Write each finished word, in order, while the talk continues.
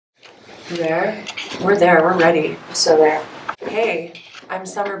You there? We're there. We're ready. So there. Hey, I'm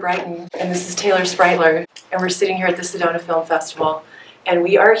Summer Brighton, and this is Taylor Spreitler, and we're sitting here at the Sedona Film Festival. And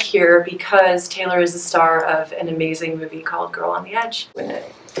we are here because Taylor is the star of an amazing movie called Girl on the Edge.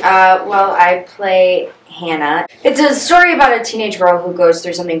 Well, I play Hannah. It's a story about a teenage girl who goes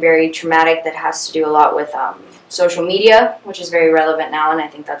through something very traumatic that has to do a lot with social media, which is very relevant now, and I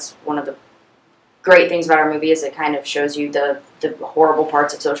think that's one of the great things about our movie is it kind of shows you the horrible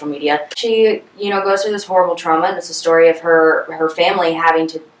parts of social media. She, goes through this horrible trauma, and it's a story of her family having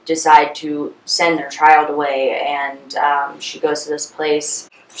to decide to send their child away, and she goes to this place.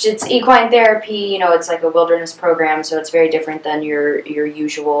 It's equine therapy, it's like a wilderness program, so it's very different than your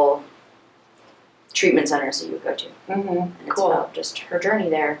usual treatment centers that you would go to. Mm-hmm. And it's about just her journey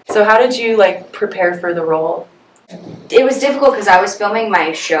there. So how did you, prepare for the role? It was difficult because I was filming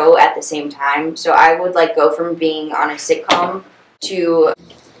my show at the same time, so I would go from being on a sitcom to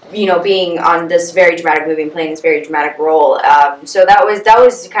being on this very dramatic movie and playing this very dramatic role. So that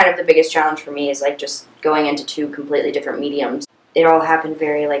was kind of the biggest challenge for me, is just going into two completely different mediums. It all happened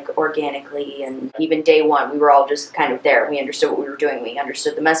very organically, and even day one we were all just kind of there. We understood what we were doing. We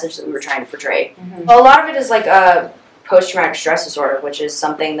understood the message that we were trying to portray. Mm-hmm. Well, a lot of it is a post-traumatic stress disorder, which is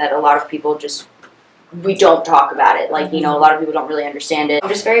something that a lot of people we don't talk about it. A lot of people don't really understand it. I'm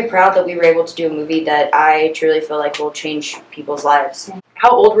just very proud that we were able to do a movie that I truly feel will change people's lives. How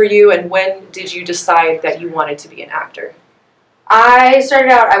old were you, and when did you decide that you wanted to be an actor? I started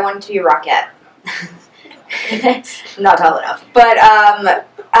out, I wanted to be a rockette. I'm not tall enough. But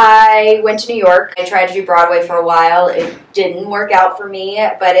I went to New York. I tried to do Broadway for a while. It didn't work out for me,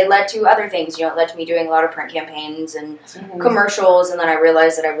 but it led to other things. It led to me doing a lot of print campaigns and commercials, and then I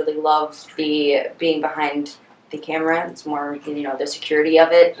realized that I really loved being behind the camera. It's more, the security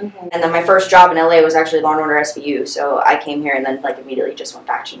of it. Mm-hmm. And then my first job in LA was actually Law & Order SVU, so I came here and then immediately just went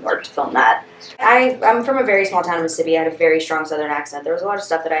back to New York to film that. I'm from a very small town in Mississippi. I had a very strong southern accent. There was a lot of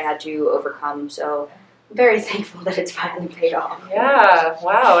stuff that I had to overcome, so I'm very thankful that it's finally paid off. Yeah,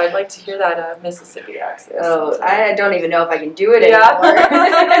 wow, I'd like to hear that Mississippi accent. Oh, I don't even know if I can do it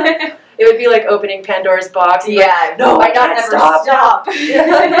anymore. It would be like opening Pandora's box. Yeah, no, I can't ever stop.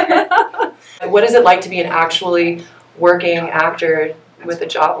 What is it like to be an actually working actor with a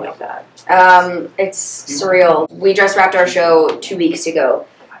job like that? It's surreal. We just wrapped our show 2 weeks ago.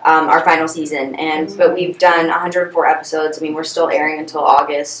 Our final season, but we've done 104 episodes. We're still airing until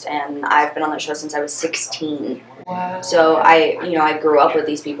August, and I've been on that show since I was 16. Wow. So I grew up with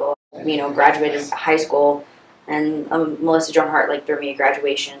these people. Graduated high school, and Melissa Joan Hart threw me a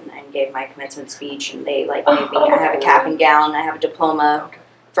graduation and gave my commencement speech, and they made me. I have a cap and gown. I have a diploma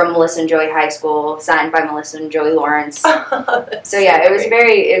from Melissa and Joey High School, signed by Melissa and Joey Lawrence. So yeah, it was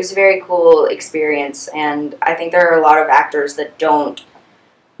a very cool experience, and I think there are a lot of actors that don't.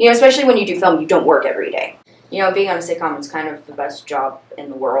 Especially when you do film, you don't work every day. Being on a sitcom is kind of the best job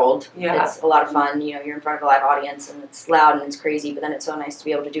in the world. Yeah. It's a lot of fun. You're in front of a live audience, and it's loud and it's crazy, but then it's so nice to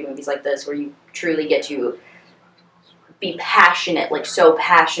be able to do movies like this where you truly get to be passionate, so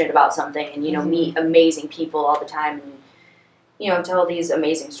passionate about something, and, meet amazing people all the time, and, tell these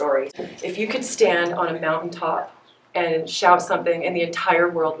amazing stories. If you could stand on a mountaintop and shout something and the entire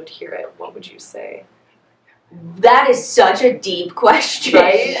world would hear it, what would you say? That is such a deep question.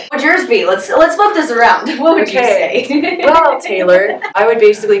 Right? What would yours be? Let's flip this around. What would you say? Well, Taylor, I would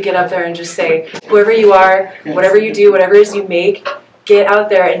basically get up there and just say, whoever you are, whatever you do, whatever it is you make, get out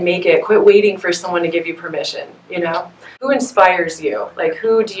there and make it. Quit waiting for someone to give you permission, Who inspires you?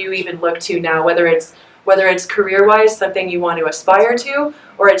 Who do you even look to now, whether it's career-wise, something you want to aspire to,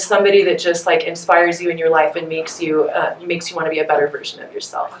 or it's somebody that just inspires you in your life and makes you want to be a better version of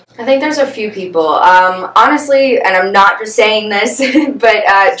yourself? I think there's a few people. Honestly, and I'm not just saying this,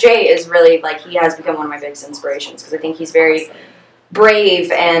 but Jay is really he has become one of my biggest inspirations, because I think he's very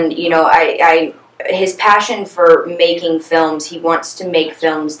brave, and his passion for making films, he wants to make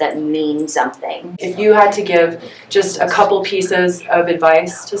films that mean something. If you had to give just a couple pieces of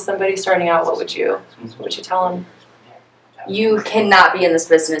advice to somebody starting out, what would you tell them? You cannot be in this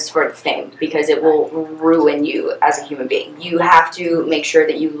business for the fame, because it will ruin you as a human being. You have to make sure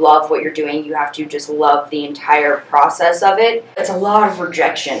that you love what you're doing. You have to just love the entire process of it. It's a lot of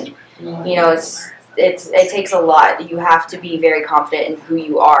rejection. It takes a lot. You have to be very confident in who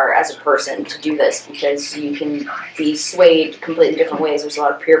you are as a person to do this, because you can be swayed completely different ways. There's a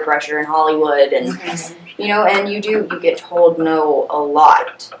lot of peer pressure in Hollywood, and and you get told no a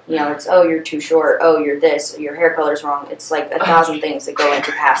lot. It's, oh, you're too short, oh, you're this, your hair color's wrong. It's 1,000 things that go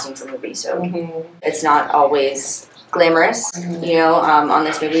into casting for movies, so it's not always glamorous. On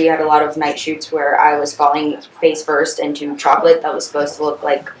this movie we had a lot of night shoots where I was falling face first into chocolate that was supposed to look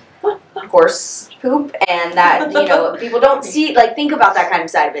like horse poop, and that, people don't see, think about that kind of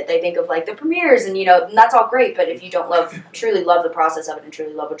side of it. They think of, the premieres, and, and that's all great, but if you don't truly love the process of it and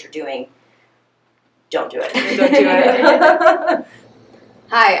truly love what you're doing, don't do it. Don't do it.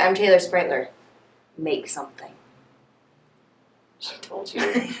 Hi, I'm Taylor Spreitler. Make something. She told you.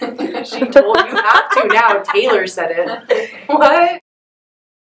 She told you have to now. Taylor said it. What?